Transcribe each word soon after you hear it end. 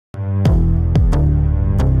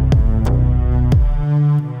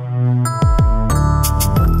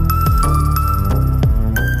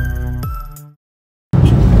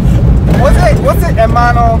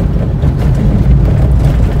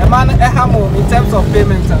in terms of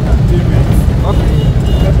payment. Okay.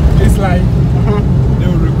 It's like they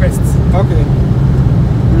will request. Okay.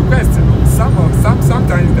 Request.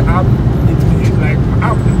 Sometimes the app it means like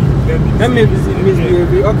app. Then maybe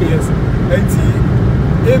okay. Yes. And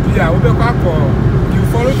API you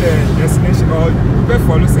follow the destination or you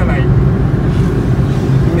follow say like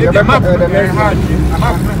the map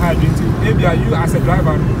hard into API you as a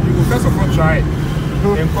driver you will first of all try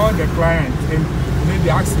and call the client and maybe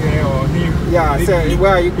ask her or name. Yeah, say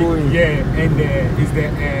where are you going? Yeah, and is the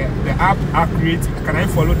app accurate? Can I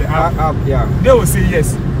follow the app? Yeah. They will say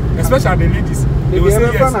yes, especially the ladies. They will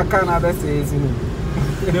say yes.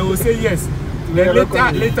 They will say yes. Then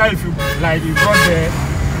later if you like you got there,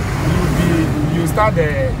 you start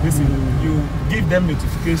you give them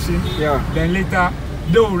notification. Yeah. Then later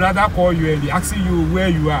they will rather call you and they asking you where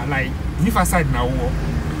you are. Like if I side now.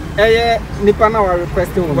 Nipana were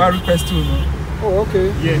requesting. We're requesting. Oh,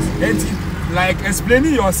 okay. Yes. And like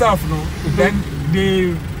explaining yourself, no. Then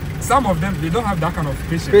some of them they don't have that kind of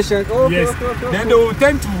patience. Oh, yes. Okay. Then they will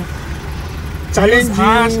tend to challenge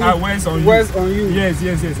harsh words on you. Yes.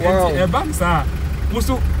 Wow. And banks are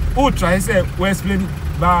also try say we explain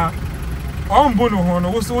but on bono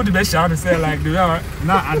hono also the best and say like they are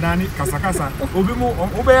na adani kasakasa obi mu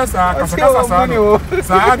obeyasa kasakasa sa no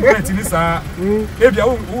sa agreement ni sa maybe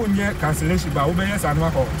unye cancellation ba obeyasa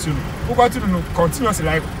no continue no continuously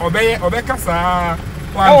like obekasa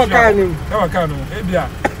wa kanu ebia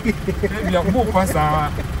mo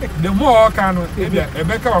kwasa the more kanu ebia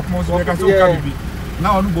ebeka wa kuma so beka so ka bibi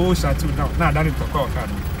na onu go shatu na adani to ka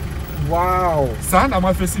kanu. Wow. San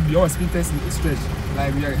am face be our speed stretch.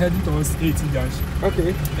 Like we are heading towards 80 junction.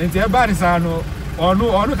 Okay. And the bad is no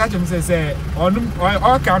catch him say all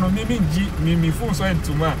can me phone so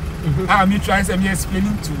into man. Me try say me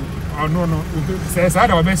explaining to no. Says I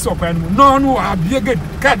don't so no I be good.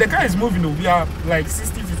 The car is moving. We are like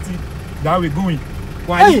 60-50 that we going.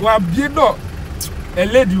 Why you are be no a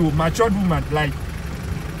lady matured woman like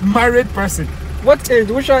married person. What age?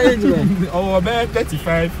 Which age? Oh, about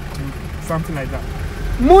 35 to something like that.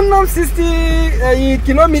 Minimum 60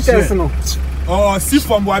 kilometers, sure. No. Or see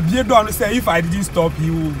from what be done. Say if I didn't stop, he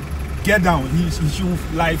will get down. He should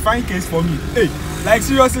like find case for me. Hey, like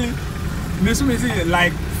seriously, me see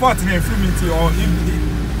like 40 minutes or if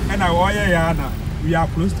and we are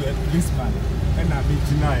close to a policeman and I be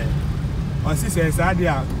Gina. Or she says, I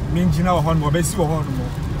dear, me Gina or Horn, or Bessie or Horn.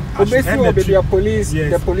 Police,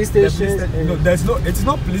 yes, the police station. No, it's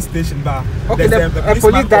not police station, but okay, the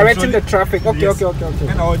police directing the traffic. Okay, yes. Okay.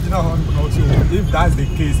 And original also, if that's the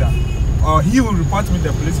case, or he will report me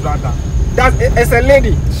the police rather. It's a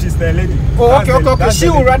lady. She's the lady. Oh, okay. She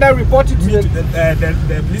will rather report it to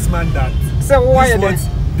the policeman that. So why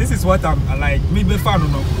this is what I'm like. Me be fan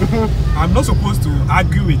no. I'm not supposed to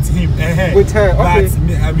argue with him. With her, okay.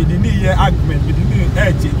 But we didn't hear argument. We didn't hear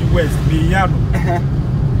US. Me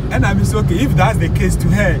And I'm so okay if that's the case to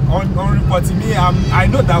her on reporting me. I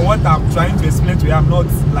know that what I'm trying to explain to her, I'm not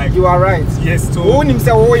like you are right. Yes, so oh,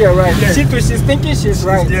 you're right. Yes. She's thinking she's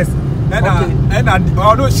right. Yes. And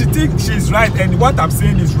although she thinks she's right and what I'm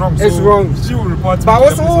saying is wrong, it's so wrong. She will report me. But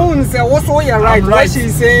also you're right. What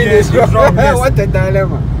she's saying is wrong. Yes. What a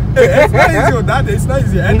dilemma. It's not easy. That is not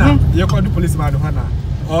easy. And you call the policeman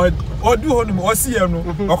or do honum or see or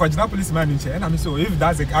call policeman in chair. And I'm so if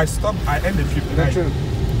that's I stop, I end the trip.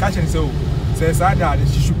 Catch and so says that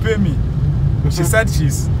she should pay me. She said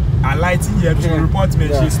she's alighting here to report me.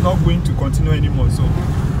 She's not going to continue anymore. So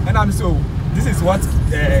and I'm so this is what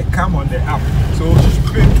come on the app. So she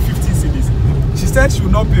should pay me 15 cedis. She said she will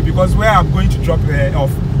not pay because where I'm going to drop her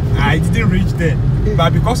off, I didn't reach there.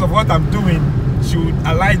 But because of what I'm doing, she would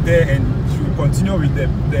alight there and she will continue with the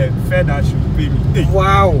fare that she will pay me. Hey.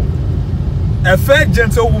 Wow. A fair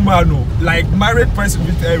gentlewoman, like married person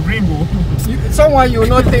with a ring. Someone you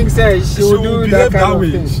not think says she will do that kind of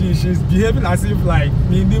way. Thing. She's behaving as if like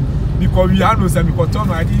me because we are no and because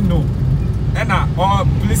I didn't know. And or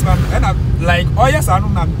policeman and like yes I know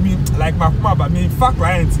me like my but me fact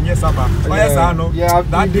clients yes I know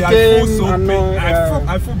that they I feel so pain.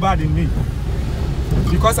 I feel bad in me.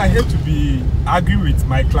 Because I hate to be arguing with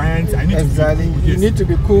my clients, I need to be cool. Yes. You need to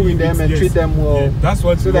be cool with them and treat them well. Yeah, that's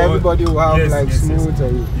what so that everybody will have smooth.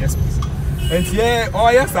 Yes, please. And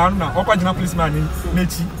yes, I know. Okajina policeman in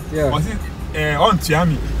Mechi. Yeah. Was it on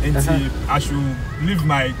Tiami and I should leave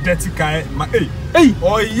my dirty car. Hey. Me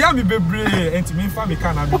baby and me family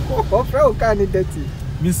can have can dirty.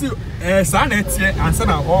 Me see son and son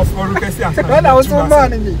of or request when I was so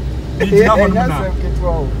man me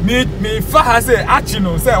fa say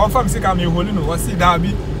achino say on fam say can me holy no see that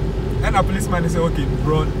be And a policeman say, okay,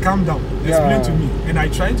 bro, calm down. Explain to me. And I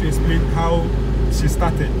tried to explain how she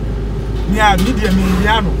started.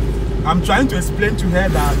 I'm trying to explain to her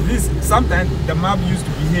that this sometimes the map used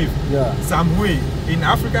to behave some way. In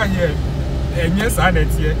Africa here, and yes, I net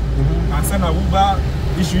here, and send a Uber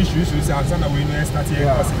issues, and send a winner start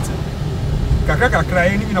here. Kaka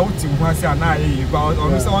crying in out to once a night about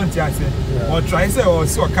or try say or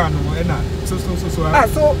so can so.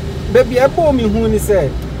 So baby, I bought me who say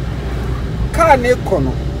car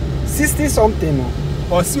nekono 60 something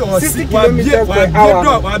or 60 kilometers per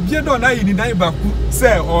hour. I be done in the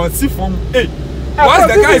say or see from hey.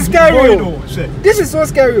 What's the guy is scary? This is so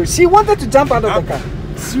scary. She wanted to jump out of the car.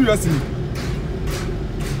 Seriously.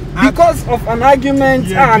 Because of an argument,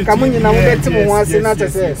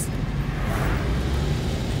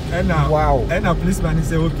 and now, wow. And a policeman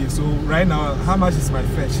said, okay, so right now, how much is my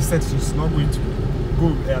fare? She said she's not going to go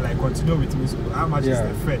like continue with me. So how much is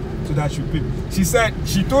the fare? So that she pay. She said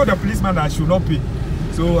she told the policeman that she will not pay.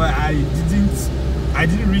 So I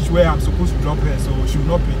didn't reach where I'm supposed to drop her, so she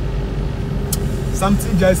will not pay.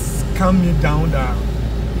 Something just calmed me down that.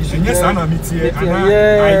 And yes, I'm meet here,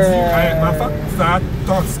 and my first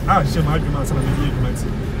thoughts shame arguments and arguments.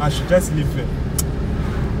 I should just leave her.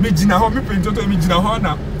 Me jina ho me paint to me jina ho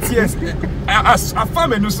na tears. I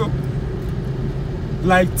found me so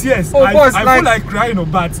like tears. I feel like crying,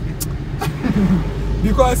 but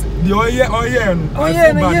because the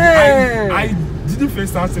I didn't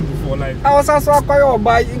face something before. Like I was also quite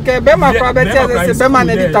by Bema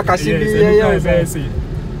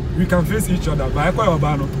we can face each other, but I quite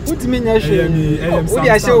obano. What mean I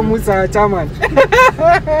show Musa Chairman?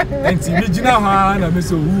 And Jina Hana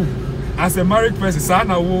Miso as a married person,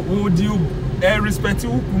 Sana would you respect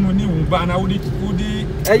you, Bana would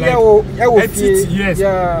yes,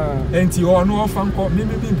 and you all know from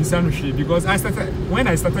maybe because when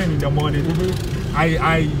I started in the morning,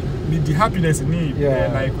 I need the happiness in me,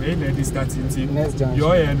 like when I started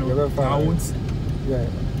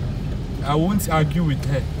I won't argue with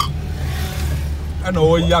her. I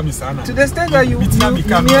know to the extent that you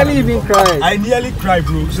nearly even cried. I nearly cried,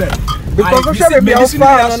 bro. Because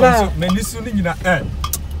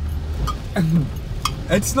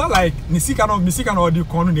it's not like Nisika or the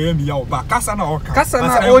corner name yao, but Kasana or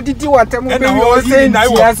Kasana or did you want to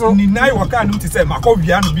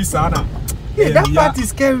that part is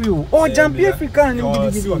scary. Or jump African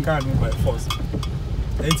by force.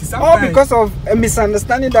 All because of a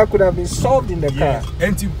misunderstanding that could have been solved in the car.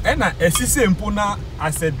 And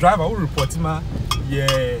as a driver who report him, I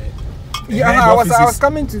was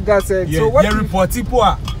coming to that. So what you report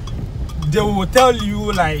people, they will tell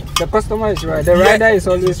you like the customer is right, the rider is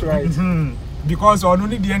always right. Because on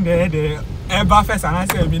only the end the ever first and I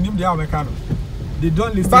say minimum the mechanic. They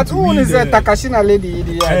don't listen but to who is a Takashina lady?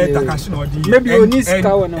 Maybe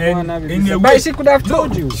but she could have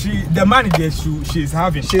told you. The money that she's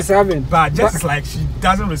having. She's having. But just like she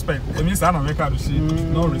doesn't respect. I mean, South America, she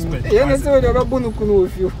no respect. You know, so you're about to know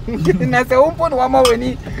with you. Na se umpo wa ma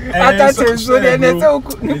weni attention so they na se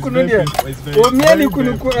ukunu dia. O mieli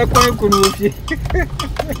kunu with you.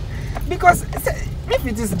 Because if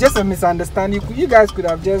it is just a misunderstanding, you guys could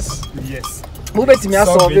have just move it to me and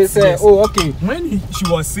say, oh, okay. When she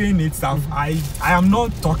was saying it stuff, I am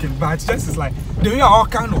not talking, but just is like the way all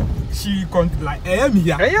kind of she like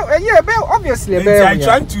obviously. I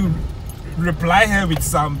tried to reply her with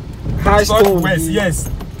some harsh words. Yes.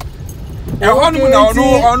 Challenge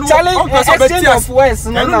exchange of words.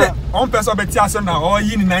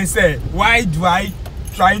 Why do I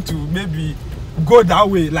try to maybe go that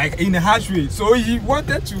way, like in a harsh way? So he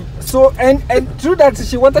wanted to. So and through that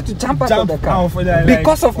she wanted to jump out of the car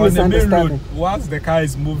because of misunderstanding. Once the car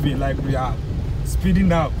is moving, like we are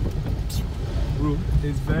speeding up, bro,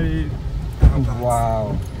 it's very.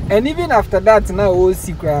 Wow. And even after that, now all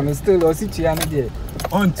secret, I'm still all situation there.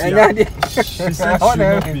 She said she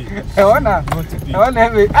not be. I wanna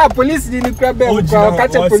police didn't grab her.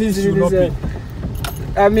 Catch a police didn't.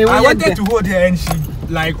 I mean, I wanted to hold her and she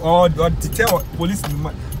like or to tell police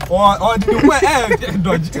or the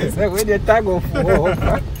dodge. When the tag of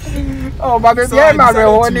oh, but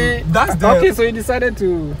baby, that's okay. So you decided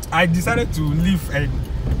to. I decided to leave and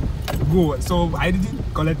go. So I didn't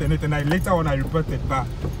collect anything. Later on, I reported, but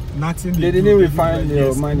nothing. They didn't refund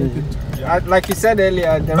your money. Like you said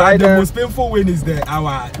earlier, the most painful way is that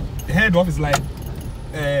our head office like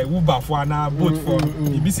Uber for now, boat for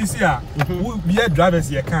the BCC. We are drivers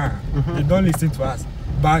here can they don't listen to us.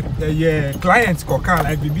 But clients can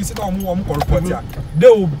like the BCC report they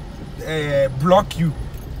will block you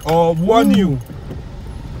or warn you.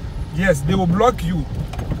 Yes, they will block you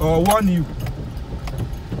or warn you.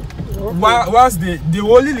 whilst they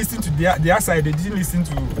will only listen to their side, they didn't listen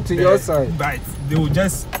to your side. Right. They will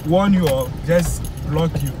just warn you or just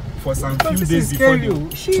block you for some few days before you.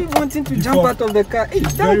 She wanting to jump out of the car. Hey,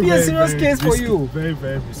 that would be a serious case for you. Very,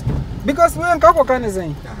 very risky. Because we don't can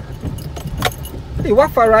say. Hey,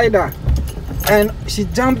 what for rider? And she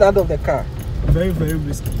jumped out of the car. Very, very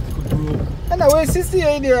risky. And away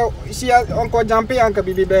 68 she has uncle jumping uncle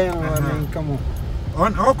baby bear. Come on.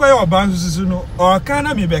 On your bands, or can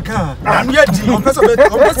I be back? And yet,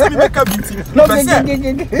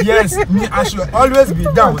 yes, me, I should always be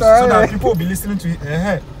down so that people will be listening to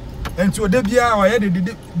it. And to the beer, or did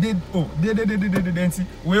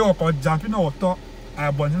we are jumping or talk.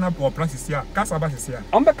 Abandon up or practice here. Casabas is here.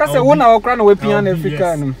 I'm because I want our crown with piano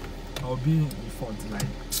African. I'll be in front line.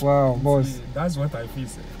 Wow, boss. That's what I feel.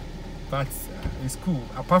 But it's cool.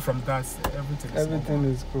 Apart from that, everything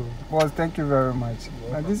is cool. Boss, thank you very much.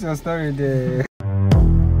 This is your story there.